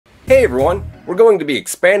Hey everyone! We're going to be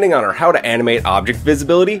expanding on our how to animate object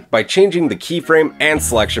visibility by changing the keyframe and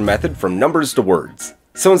selection method from numbers to words.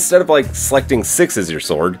 So instead of selecting 6 as your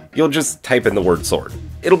sword, you'll just type in the word sword.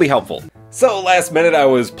 It'll be helpful. So last minute I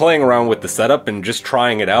was playing around with the setup and just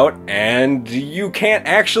trying it out, and you can't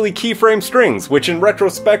actually keyframe strings, which in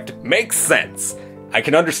retrospect makes sense. I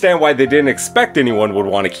can understand why they didn't expect anyone would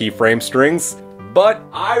want to keyframe strings, but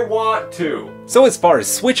I want to. So as far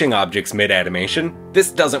as switching objects mid-animation,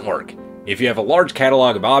 this doesn't work. If you have a large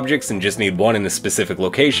catalog of objects and just need one in a specific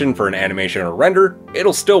location for an animation or render,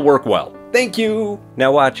 it'll still work well. Thank you!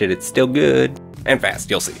 Now watch it, it's still good. And fast,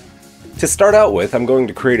 you'll see. To start out with, I'm going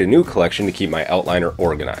to create a new collection to keep my outliner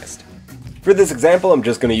organized. For this example, I'm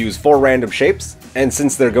just going to use 4 random shapes, and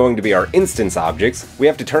since they're going to be our instance objects, we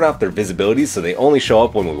have to turn off their visibility so they only show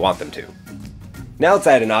up when we want them to. Now let's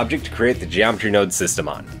add an object to create the geometry node system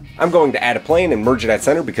on. I'm going to add a plane and merge it at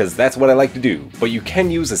center because that's what I like to do, but you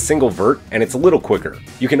can use a single vert and it's a little quicker.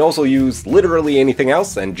 You can also use literally anything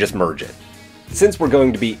else and just merge it. Since we're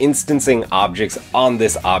going to be instancing objects on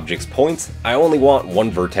this object's points, I only want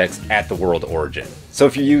one vertex at the world origin. So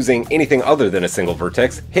if you're using anything other than a single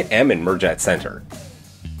vertex, hit M and merge at center.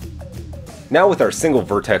 Now with our single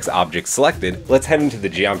vertex object selected, let's head into the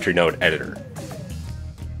geometry node editor.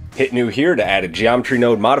 Hit new here to add a geometry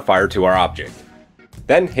node modifier to our object.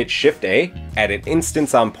 Then hit Shift A, add an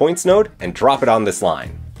instance on points node, and drop it on this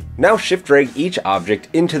line. Now shift drag each object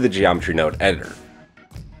into the geometry node editor.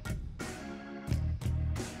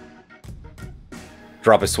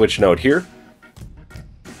 Drop a switch node here,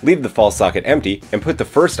 leave the false socket empty, and put the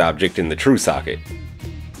first object in the true socket.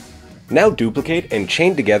 Now duplicate and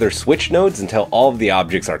chain together switch nodes until all of the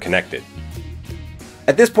objects are connected.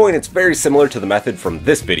 At this point, it's very similar to the method from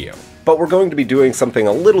this video, but we're going to be doing something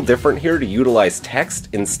a little different here to utilize text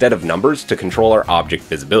instead of numbers to control our object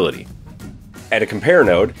visibility. Add a compare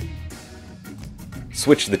node,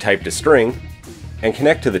 switch the type to string, and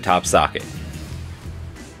connect to the top socket.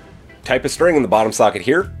 Type a string in the bottom socket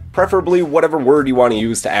here, preferably whatever word you want to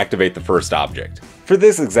use to activate the first object. For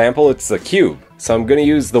this example, it's a cube, so I'm going to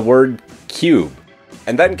use the word cube,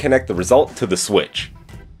 and then connect the result to the switch.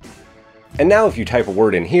 And now if you type a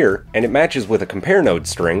word in here, and it matches with a compare node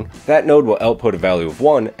string, that node will output a value of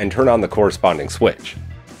 1 and turn on the corresponding switch.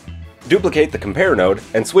 Duplicate the compare node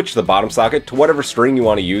and switch the bottom socket to whatever string you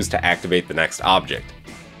want to use to activate the next object.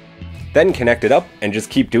 Then connect it up and just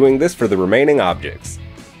keep doing this for the remaining objects.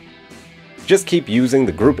 Just keep using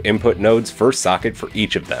the group input node's first socket for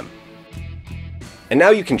each of them. And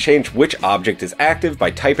now you can change which object is active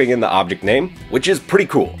by typing in the object name, which is pretty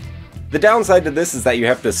cool. The downside to this is that you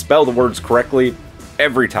have to spell the words correctly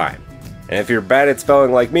every time. And if you're bad at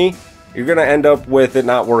spelling like me, you're going to end up with it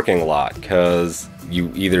not working a lot, because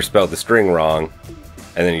you either spell the string wrong,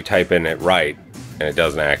 and then you type in it right, and it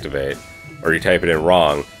doesn't activate, or you type it in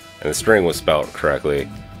wrong, and the string was spelled correctly,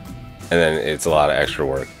 and then it's a lot of extra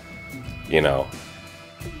work. You know.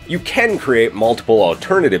 You can create multiple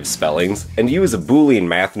alternative spellings and use a Boolean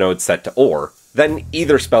math node set to OR, then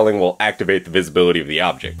either spelling will activate the visibility of the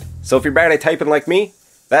object. So if you're bad at typing like me,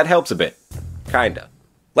 that helps a bit. Kinda.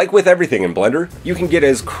 Like with everything in Blender, you can get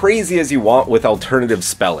as crazy as you want with alternative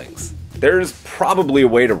spellings. There's probably a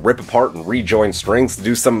way to rip apart and rejoin strings to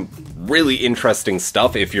do some really interesting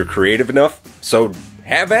stuff if you're creative enough, so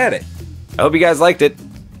have at it. I hope you guys liked it.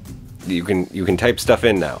 You can type stuff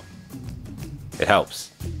in now. It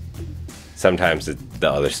helps. Sometimes the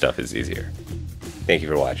other stuff is easier. Thank you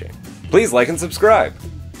for watching. Please like and subscribe.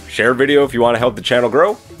 Share a video if you want to help the channel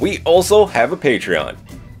grow. We also have a Patreon.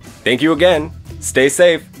 Thank you again. Stay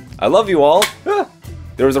safe. I love you all.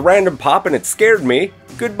 There was a random pop and it scared me.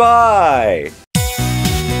 Goodbye.